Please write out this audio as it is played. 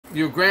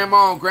your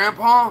grandma and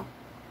grandpa,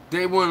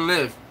 they wouldn't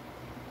live.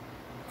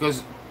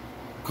 Because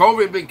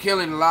COVID been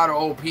killing a lot of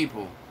old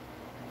people.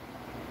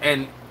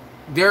 And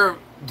their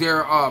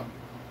their uh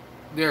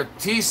their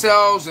T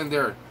cells and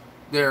their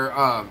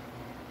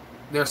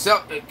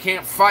cell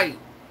can't fight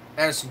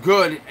as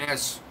good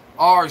as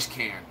ours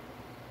can.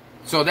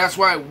 So that's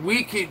why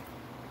we can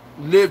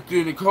live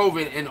through the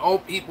COVID, and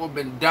old people have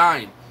been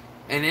dying.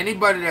 And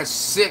anybody that's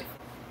sick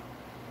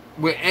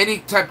with any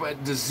type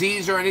of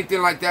disease or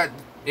anything like that,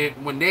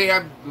 when they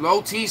have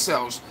low T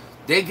cells,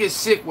 they get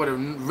sick with a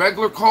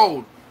regular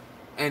cold,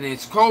 and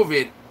it's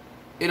COVID,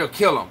 it'll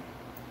kill them.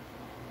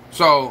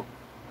 So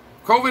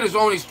COVID is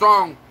only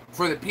strong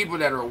for the people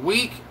that are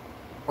weak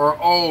or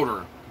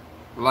older.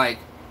 Like,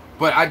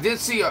 but I did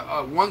see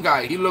one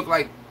guy. He looked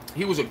like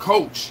he was a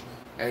coach,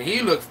 and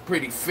he looked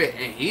pretty fit,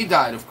 and he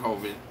died of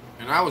COVID.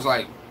 And I was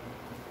like,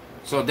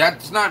 so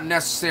that's not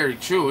necessarily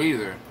true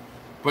either.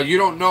 But you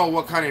don't know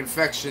what kind of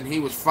infection he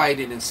was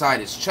fighting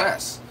inside his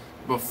chest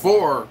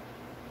before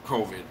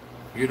COVID.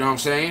 You know what I'm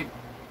saying?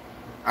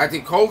 I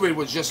think COVID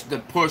was just the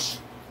push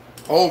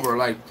over.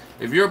 Like,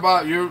 if you're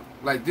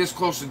like this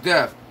close to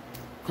death,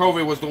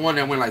 COVID was the one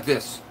that went like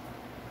this.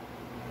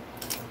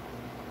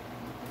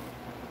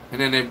 And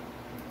then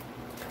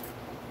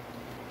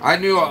I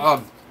knew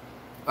of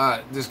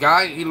this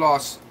guy. He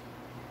lost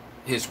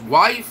his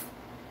wife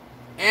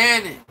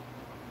and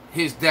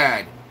his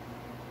dad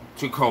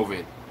to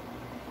COVID.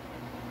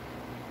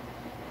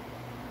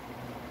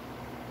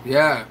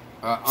 Yeah,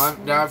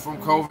 aunt died from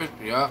COVID.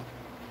 Yeah.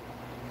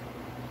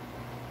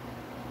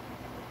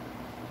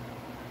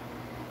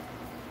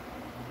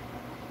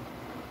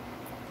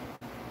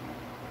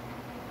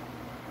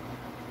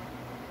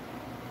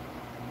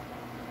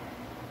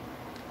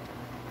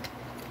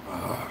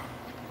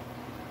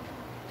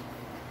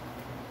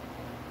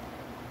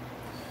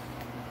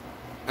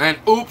 And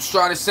Oops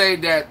tried to say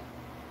that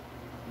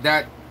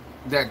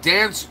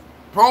Dan's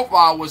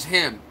profile was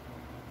him.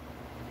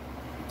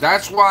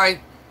 That's why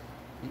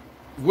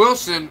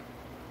Wilson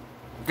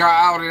got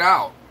outed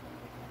out.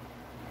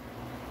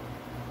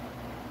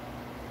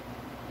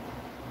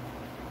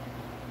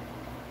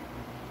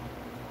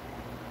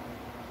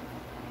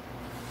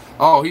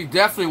 Oh, he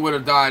definitely would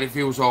have died if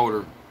he was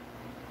older.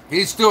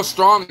 He's still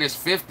strong in his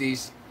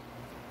 50s.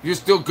 You're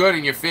still good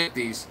in your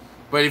 50s.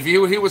 But if he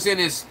was in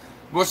his,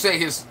 we'll say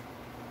his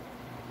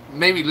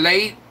maybe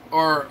late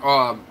or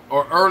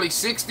early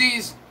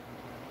 60s,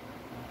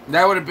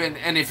 that would have been,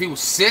 and if he was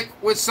sick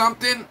with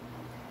something,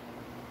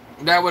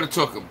 that would have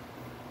took him.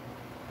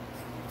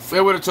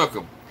 It would have took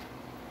him.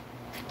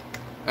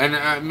 And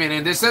I mean,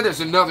 and they said there's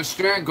another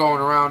strand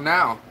going around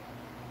now.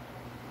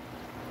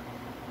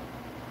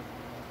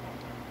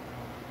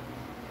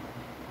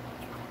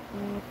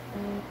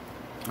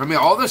 I mean,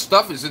 all this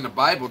stuff is in the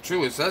Bible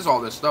too. It says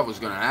all this stuff was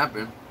going to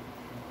happen.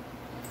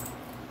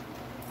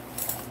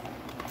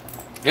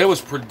 It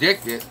was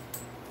predicted.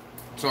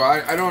 So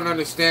I don't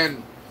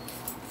understand.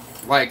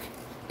 Like,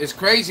 it's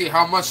crazy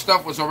how much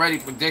stuff was already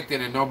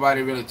predicted and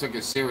nobody really took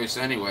it serious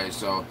anyway.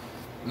 So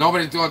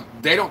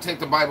they don't take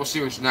the Bible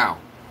serious now.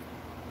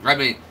 I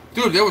mean,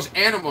 dude, there was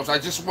animals. I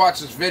just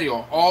watched this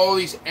video. All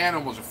these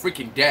animals are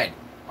freaking dead.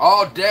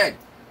 All dead.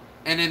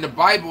 And in the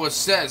Bible it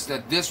says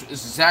that this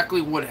is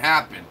exactly what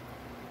happened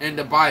in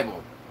the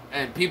Bible.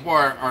 And people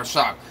are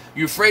shocked.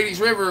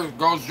 Euphrates River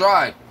goes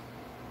dry.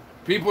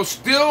 People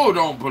still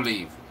don't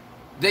believe.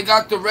 They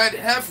got the red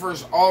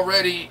heifers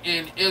already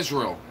in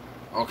Israel.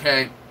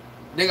 Okay?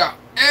 They got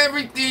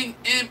everything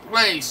in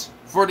place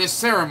for this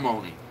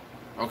ceremony.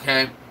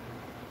 Okay?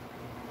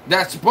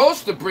 That's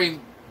supposed to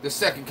bring the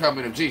second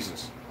coming of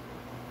Jesus.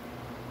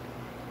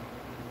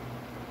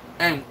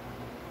 And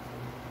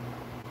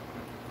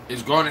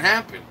it's going to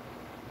happen.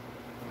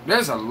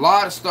 There's a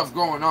lot of stuff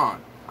going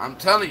on. I'm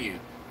telling you.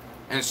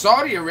 And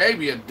Saudi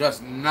Arabia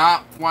does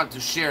not want to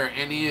share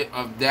any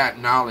of that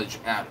knowledge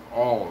at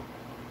all.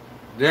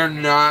 They're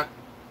not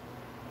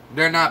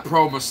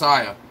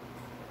pro-Messiah.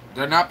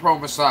 They're not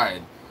pro-Messiah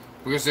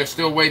because they're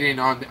still waiting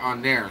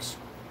on theirs.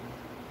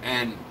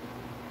 And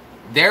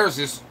theirs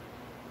is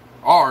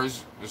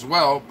ours as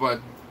well,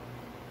 but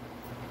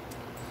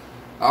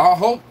I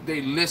hope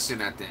they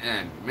listen at the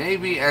end.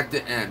 Maybe at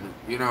the end,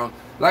 you know.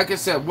 Like I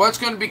said, what's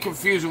going to be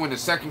confusing when the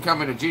second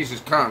coming of Jesus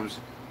comes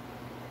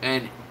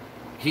and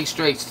he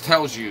straight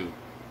tells you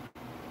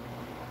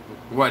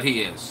what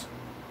he is.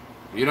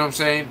 You know what I'm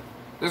saying?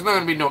 There's not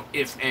going to be no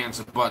ifs, ands,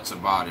 and buts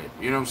about it.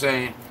 You know what I'm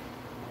saying?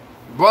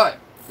 But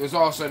there's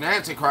also an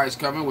Antichrist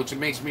coming, which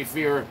makes me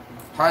fear,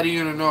 how do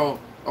you know?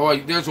 Oh,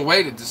 there's a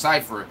way to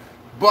decipher it.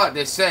 But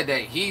they said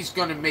that he's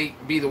going to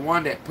be the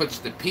one that puts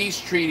the peace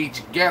treaty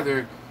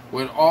together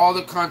with all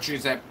the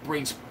countries, that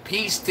brings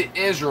peace to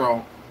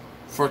Israel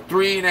for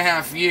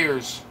 3.5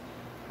 years.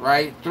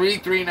 Right?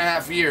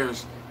 3.5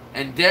 years.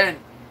 And then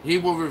he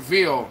will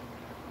reveal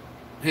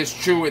his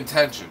true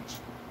intentions,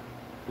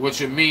 which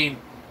would mean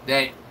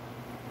that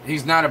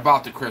he's not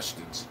about the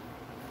Christians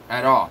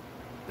at all.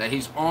 That he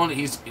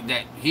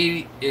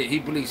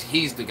believes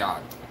he's the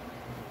God.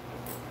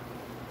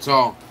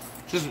 So,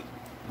 just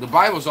the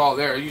Bible's all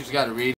there. You just got to read.